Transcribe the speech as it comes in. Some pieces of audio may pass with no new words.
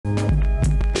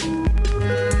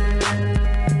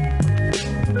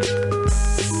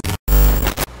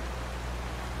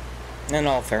In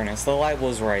all fairness, the light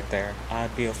was right there.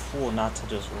 I'd be a fool not to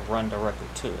just run directly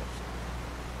to it.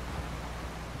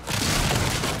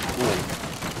 Ooh.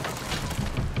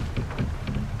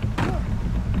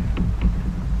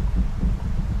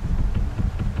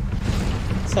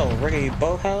 So, rickety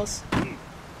boathouse?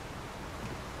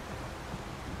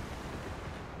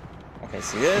 Okay,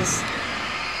 see this?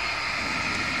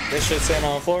 This shit sitting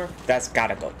on the floor? That's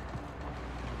gotta go.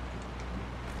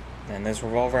 And this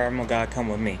revolver ammo gotta come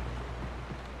with me.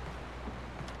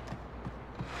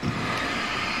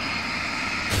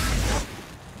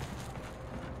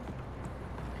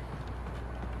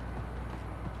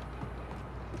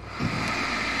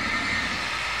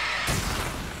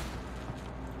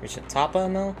 Reach the top of the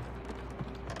mill?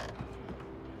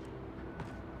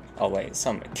 Oh wait,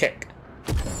 something to kick.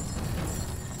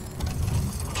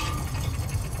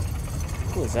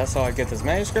 Ooh, is that so I get this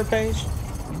manuscript page?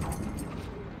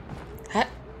 Ha!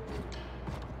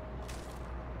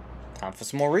 Time for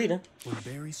some more reading. When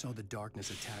Barry saw the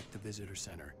darkness attack the visitor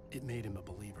center, it made him a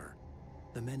believer.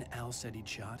 The men Al said he'd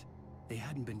shot, they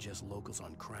hadn't been just locals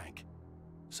on crank.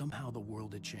 Somehow the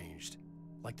world had changed,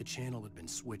 like the channel had been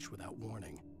switched without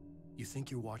warning. You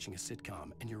think you're watching a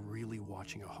sitcom, and you're really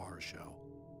watching a horror show.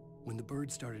 When the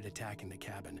birds started attacking the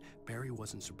cabin, Barry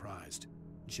wasn't surprised,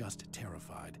 just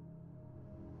terrified.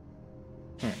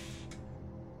 Yeah.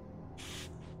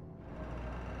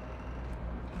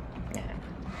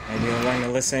 Maybe you'll learn to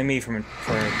listen to me for a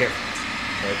difference.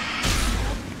 But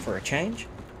for a change?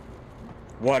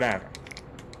 Whatever.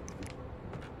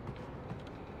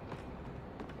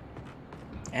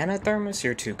 Anathermus,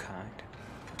 you're too kind.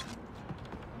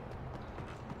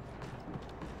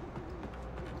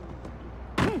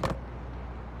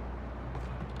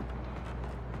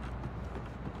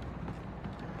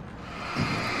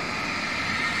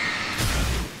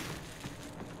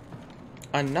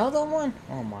 Another one?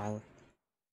 Oh my.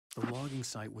 The logging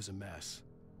site was a mess.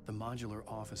 The modular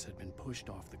office had been pushed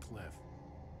off the cliff.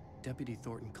 Deputy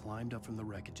Thornton climbed up from the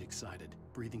wreckage excited,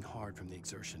 breathing hard from the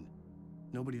exertion.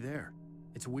 Nobody there.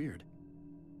 It's weird.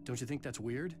 Don't you think that's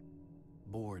weird?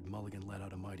 Bored, Mulligan let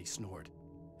out a mighty snort.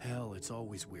 Hell, it's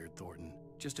always weird, Thornton.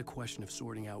 Just a question of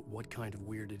sorting out what kind of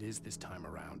weird it is this time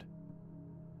around.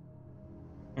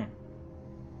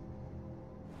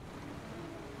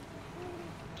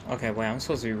 Okay, wait, I'm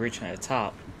supposed to be reaching at the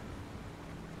top.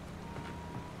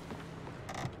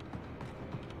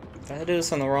 Did I do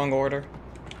this in the wrong order?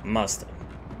 Must have.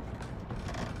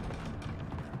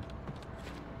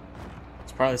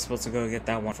 It's probably supposed to go get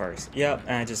that one first. Yep,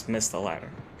 and I just missed the ladder.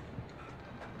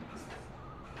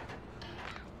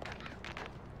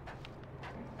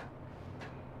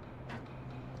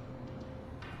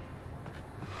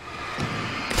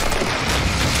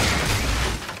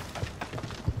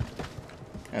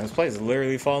 And this place is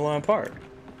literally falling apart.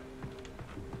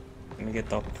 Let me get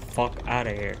the fuck out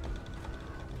of here.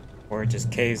 Or it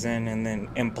just caves in and then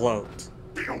implodes.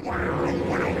 Be aware of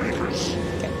Widowmakers.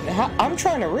 I'm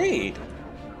trying to read.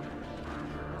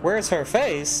 Where's her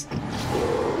face?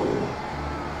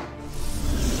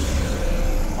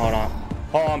 Hold on.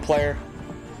 Hold on, player.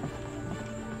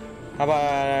 How about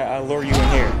I lure you in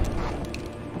here?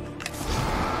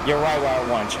 You're right where I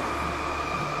want you.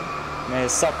 Man,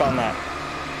 suck on that.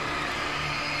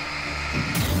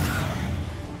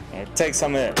 Yeah, take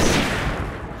some of this.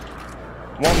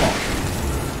 One more.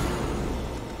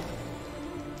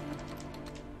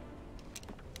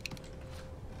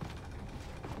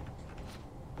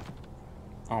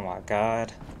 Oh my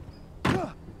god.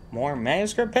 More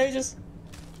manuscript pages?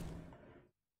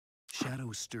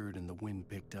 Shadows stirred and the wind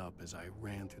picked up as I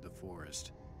ran through the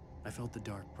forest. I felt the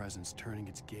dark presence turning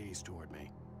its gaze toward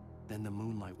me. Then the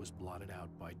moonlight was blotted out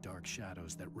by dark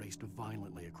shadows that raced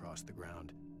violently across the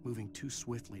ground, moving too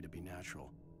swiftly to be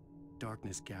natural.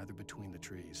 Darkness gathered between the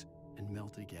trees and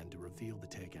melted again to reveal the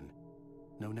Taken.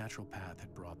 No natural path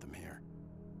had brought them here.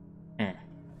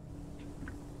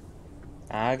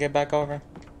 I'll get back over.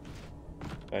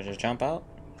 Do I just jump out?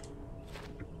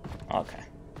 Okay.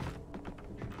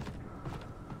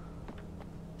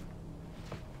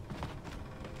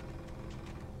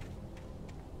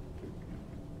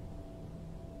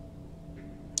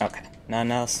 Okay.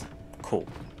 Nothing else? Cool.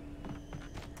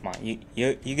 Come on, you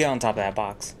get on top of that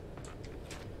box.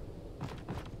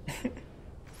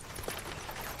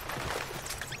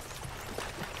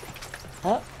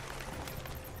 Huh?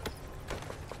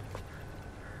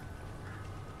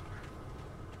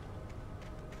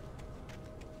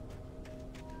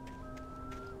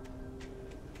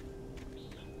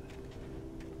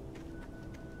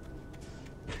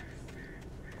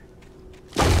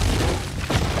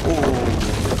 Ooh.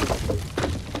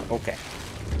 Okay.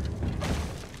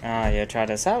 you try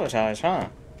to sabotage, huh?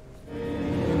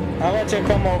 How about you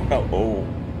come over? Oh.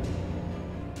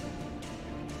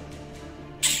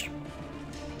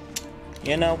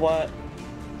 You know what?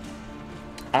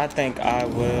 I think I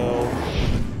will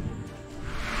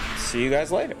see you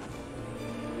guys later.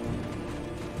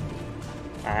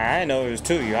 I didn't know it was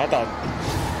two of you. I thought...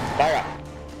 Back up.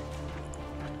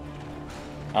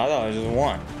 I thought it was just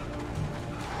one.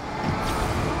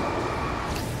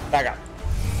 Back up.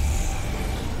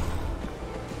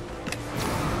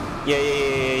 Yeah.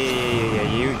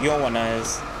 You don't want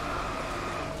us.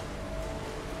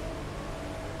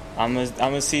 I'm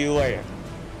gonna see you later.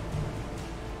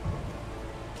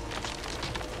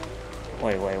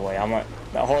 Wait.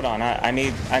 Hold on. I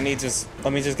need just.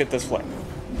 Let me just get this flip.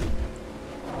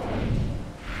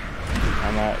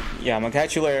 I'm gonna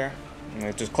catch you later. I'm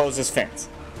gonna just close this fence.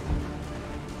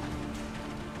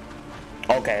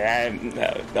 Okay.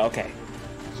 Okay.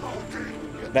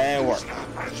 That didn't work.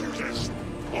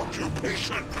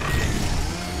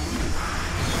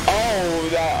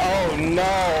 Oh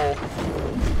no.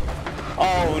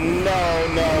 Oh no.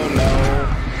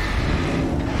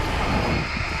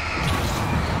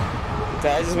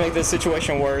 Did I just make this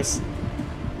situation worse?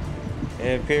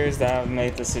 It appears that I've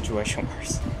made the situation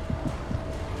worse.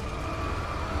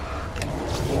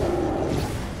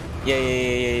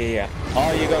 Yeah.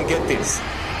 Oh, you're gonna get these.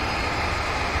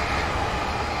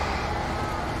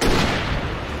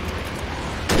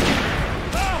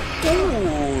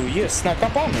 Ooh, you snuck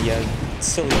up on me, you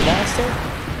silly bastard.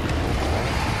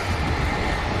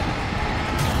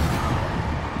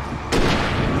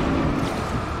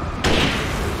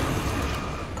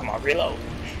 Come on, reload.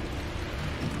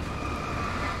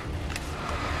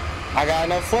 I got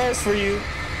enough flares for you.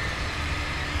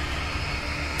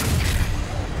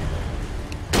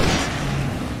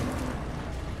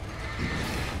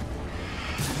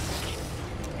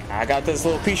 I got this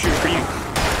little pea shooter for you.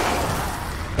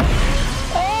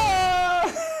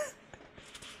 Ah!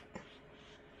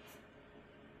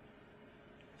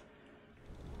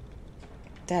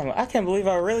 Damn, I can't believe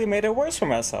I really made it worse for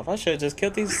myself. I should have just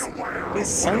killed these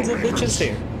sons of bitches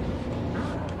here.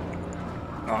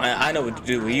 Oh, I know what to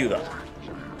do with you though.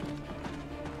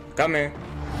 Come here.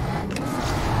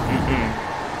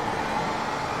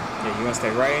 Yeah, you wanna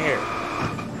stay right here.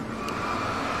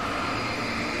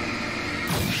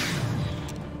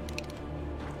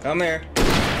 Come here.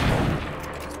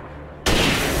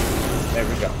 There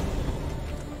we go.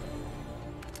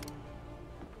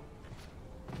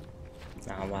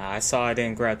 Now, wow, I saw I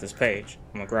didn't grab this page.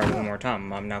 I'm gonna grab it one more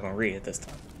time. I'm not gonna read it this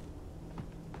time.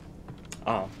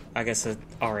 Oh, I guess it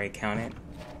already counted.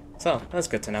 So, that's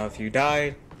good to know. If you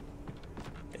died,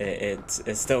 it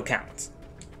still counts.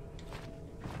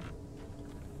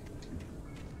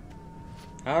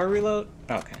 How I reload?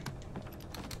 Okay.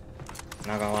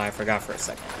 Not gonna lie, I forgot for a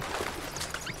second.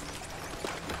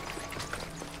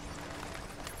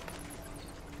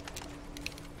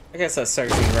 I guess that's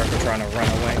Sergeant Record trying to run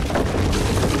away.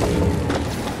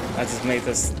 I just made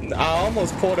this. I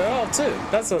almost pulled it off too.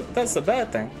 That's a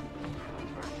bad thing.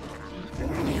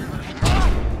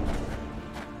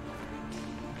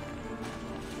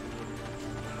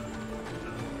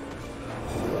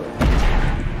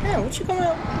 Yeah, what you coming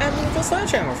at me with the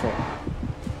sledgehammer for?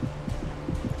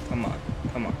 Come on.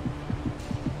 I'm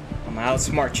gonna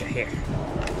outsmart you here.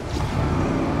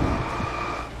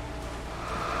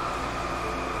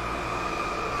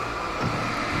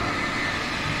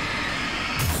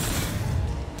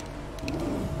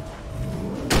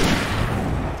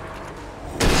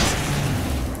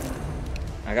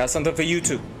 I got something for you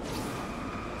too.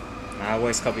 I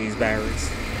waste a couple of these batteries.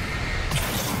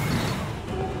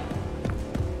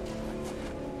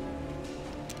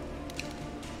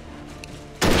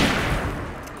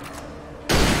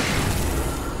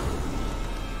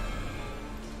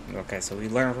 Okay, so we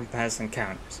learn from past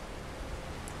encounters.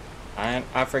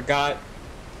 I forgot,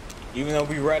 even though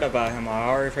we read about him, I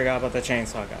already forgot about the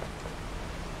chainsaw guy.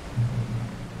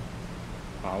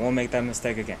 I won't make that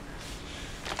mistake again.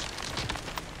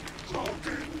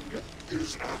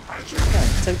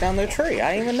 Yeah, took down their tree.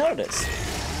 I didn't even notice.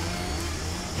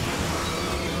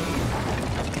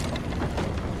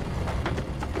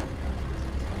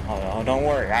 Oh, don't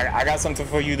worry. I got something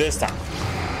for you this time.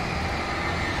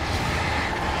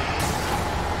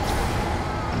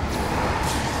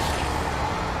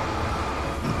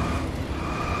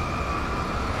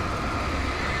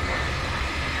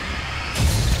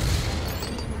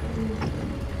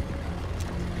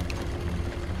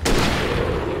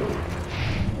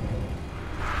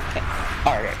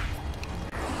 Alright.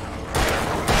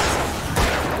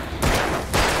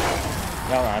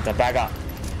 No, I have to back up.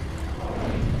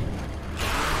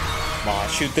 Aw,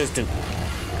 shoot this dude.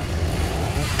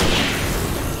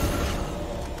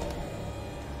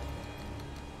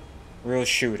 Real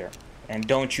shooter. And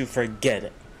don't you forget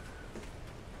it.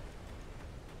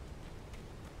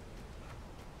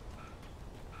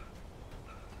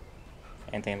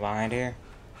 Anything behind here?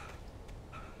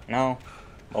 No?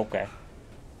 Okay.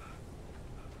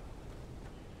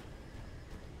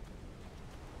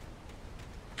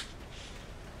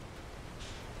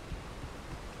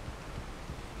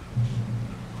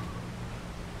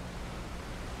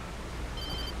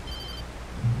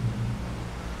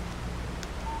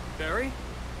 Barry?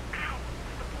 Ow!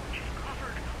 The porch is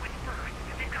covered with fur,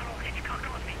 and they've got old Hitchcock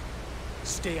on me.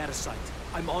 Stay out of sight.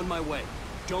 I'm on my way.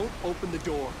 Don't open the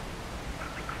door. What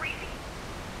am I, crazy?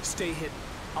 Stay hidden.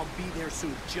 I'll be there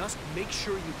soon. Just make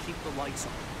sure you keep the lights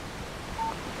on.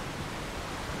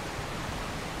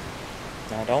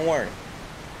 Now don't worry.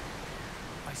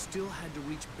 I still had to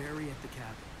reach Barry at the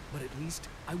cabin, but at least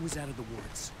I was out of the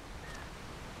woods.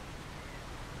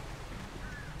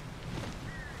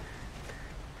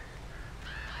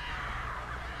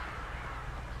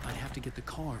 I'd have to get the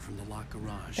car from the locked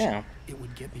garage. Yeah. It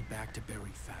would get me back to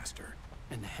Barry faster,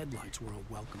 and the headlights were a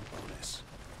welcome bonus.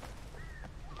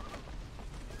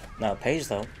 No, it pays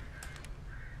though.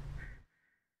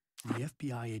 The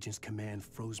FBI agent's command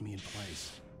froze me in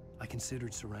place. I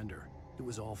considered surrender. It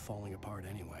was all falling apart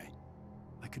anyway.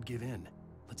 I could give in,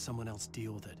 let someone else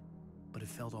deal with it, but it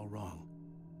felt all wrong.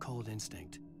 Call it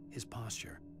instinct, his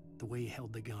posture, the way he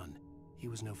held the gun. He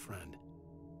was no friend.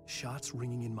 Shots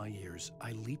ringing in my ears,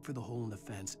 I leaped for the hole in the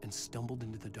fence and stumbled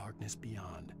into the darkness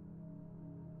beyond.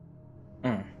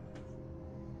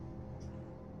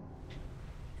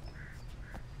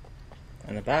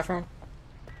 In the bathroom?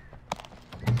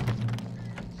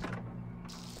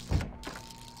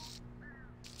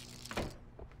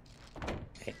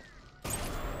 Hey.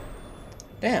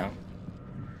 Damn.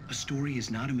 A story is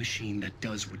not a machine that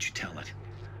does what you tell it.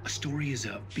 A story is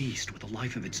a beast with a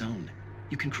life of its own.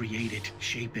 You can create it,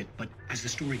 shape it, but as the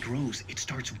story grows, it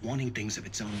starts wanting things of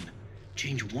its own.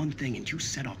 Change one thing and you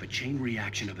set off a chain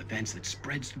reaction of events that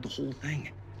spreads through the whole thing.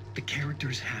 The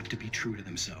characters have to be true to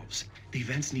themselves. The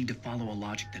events need to follow a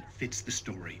logic that fits the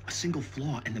story. A single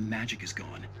flaw and the magic is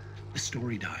gone. The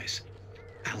story dies.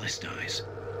 Alice dies.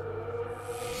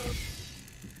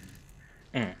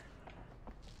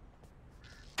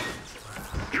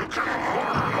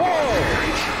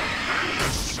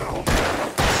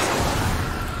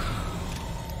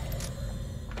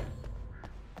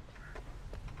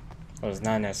 It was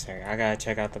not necessary. I gotta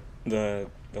check out the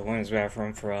women's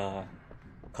bathroom for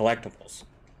collectibles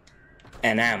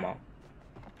and ammo.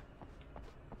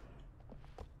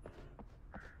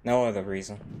 No other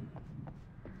reason.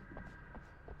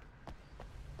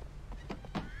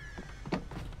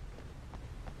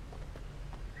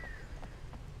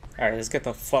 Alright, let's get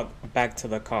the fuck back to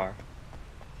the car.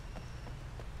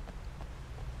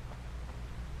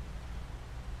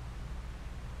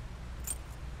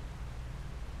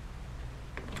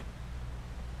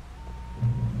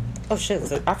 Oh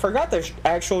shit, I forgot there's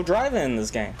actual driving in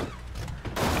this game.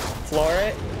 Floor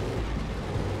it.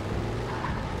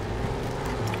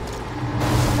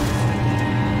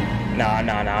 No,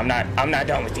 I'm not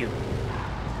done with you.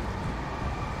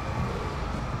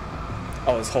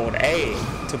 Oh, it's hold A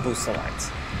to boost the lights.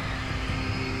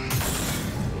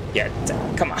 Yeah,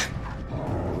 come on.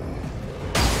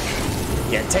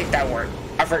 Yeah, take that word.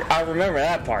 I remember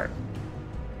that part.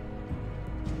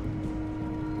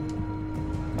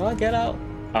 Will I get out?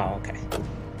 Oh, okay.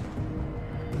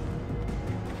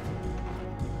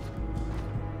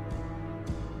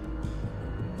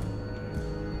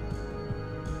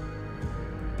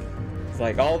 It's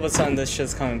like all of a sudden this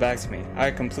shit's coming back to me. I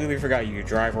completely forgot you could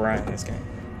drive around in this game.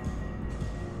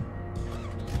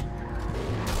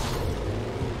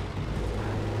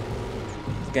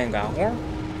 This game got a horn?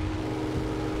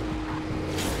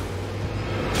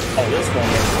 Oh, this one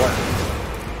didn't work.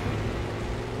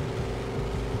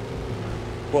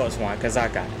 Was one, because I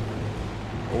got it.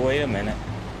 Wait a minute.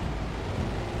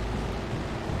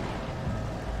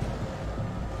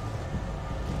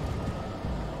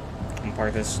 I'm gonna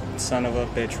park this son of a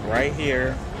bitch right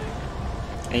here.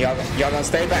 And y'all gonna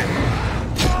stay back.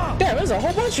 Damn, there's a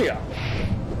whole bunch of y'all.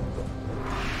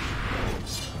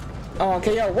 Oh,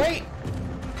 okay, y'all wait.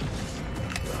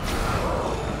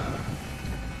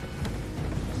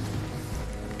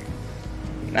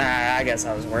 Nah, I guess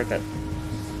I was worth it.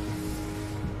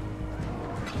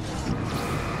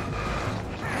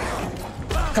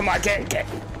 Come on, get.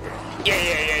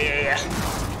 Yeah.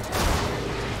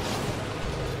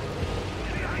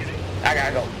 I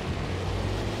gotta go.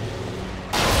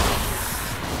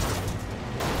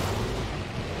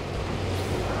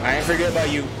 ain't forget about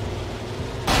you.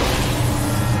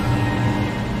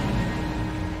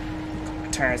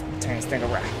 Turn this thing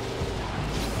around.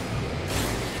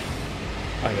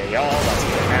 Oh yeah, y'all about to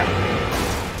get now.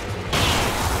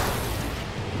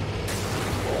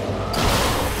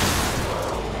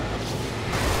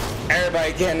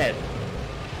 Everybody getting it.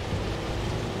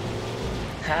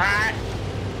 Hot.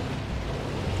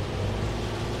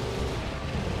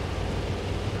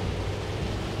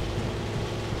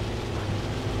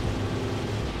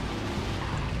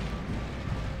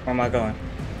 Where am I going?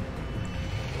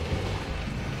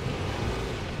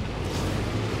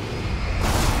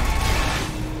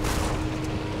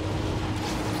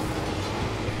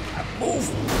 Move!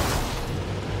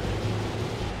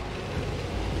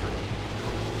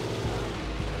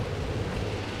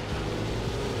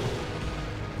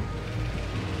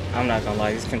 I'm not gonna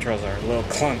lie, these controls are a little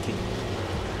clunky.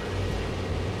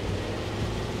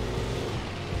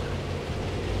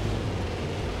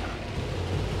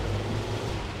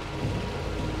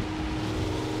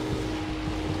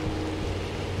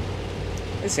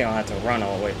 At least you don't have to run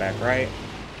all the way back, right?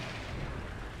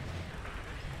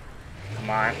 Come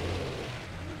on.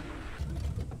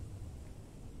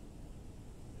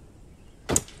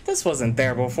 This wasn't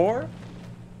there before.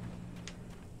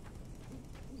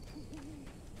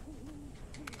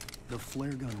 The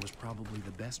flare gun was probably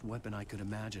the best weapon I could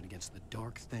imagine against the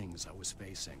dark things I was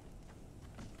facing.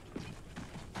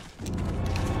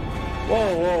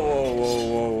 Whoa, whoa, whoa, whoa,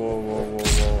 whoa, whoa, whoa, whoa,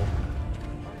 whoa.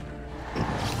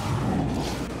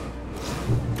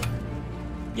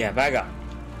 Yeah, back up.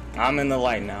 I'm in the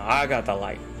light now. I got the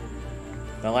light.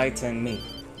 The light's in me.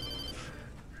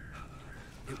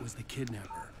 It was the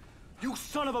kidnapper. You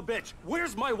son of a bitch!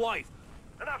 Where's my wife?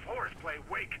 Enough horseplay,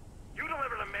 Wake. You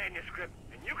deliver the manuscript,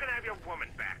 and you can have your woman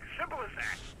back. Simple as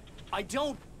that. I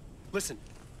don't... Listen.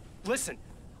 Listen.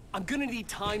 I'm gonna need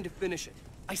time to finish it.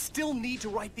 I still need to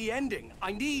write the ending.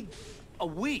 I need... a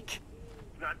week.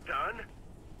 Not done?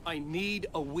 I need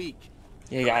a week.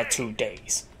 You got 2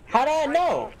 days. How'd I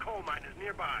know? Coal mine is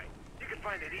nearby. You can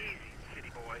find it easy,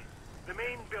 city boy. The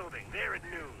main building, there at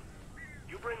noon.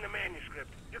 You bring the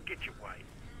manuscript, you'll get your wife.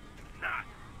 If not,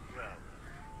 well,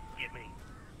 get me.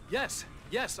 Yes,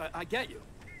 yes, I get you.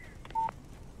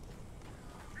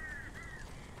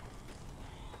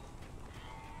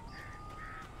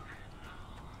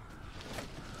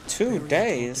 Two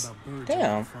days?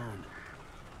 Damn.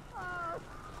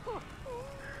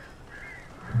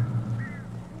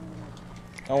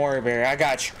 Don't worry, Barry. I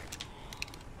got you.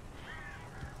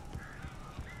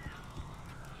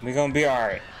 We gonna be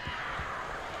alright.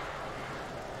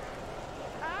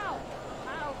 Ow!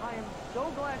 Ow! I am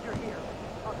so glad you're here.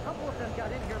 A couple of them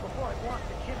got in here before I blocked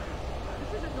the chimney.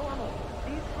 This isn't normal.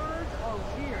 These birds are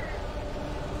weird.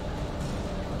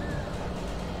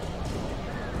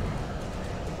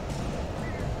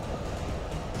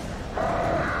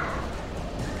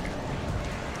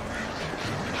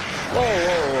 Whoa,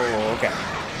 whoa, whoa, whoa, okay.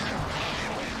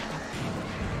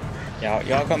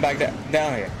 Y'all come back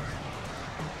down here.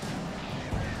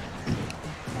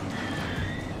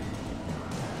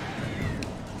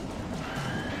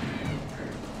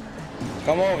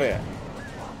 Come over here.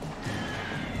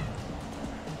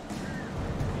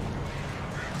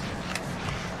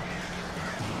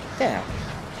 Damn.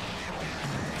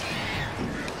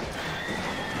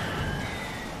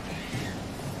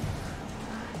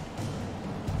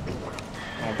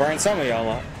 I'll burn some of y'all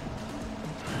up.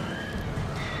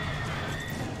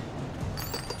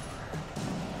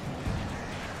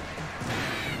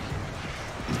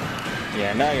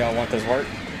 Yeah, now y'all want this work.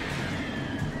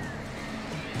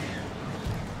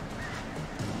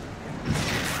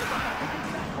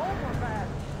 Over fast.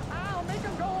 Ow! Make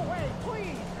them go away,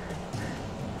 please.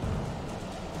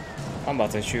 I'm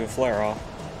about to shoot a flare off.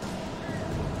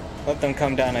 Let them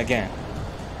come down again.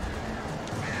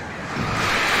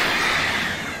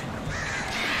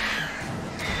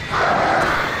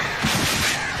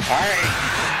 Alright.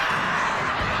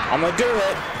 I'm gonna do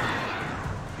it.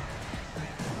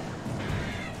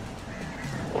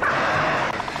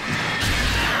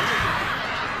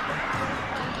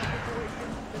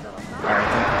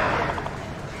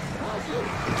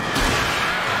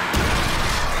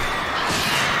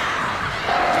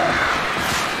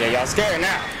 Yeah, y'all scared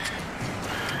now.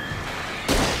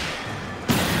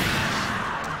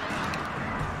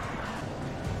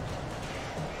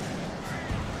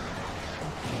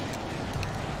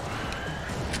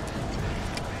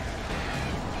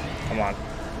 Come on.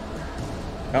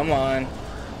 Come on.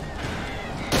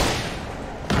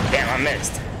 Damn, I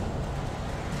missed.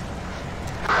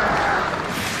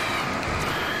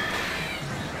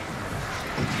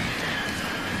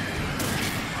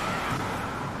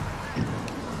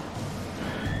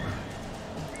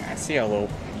 See how little,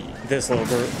 this little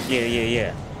girl,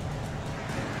 yeah.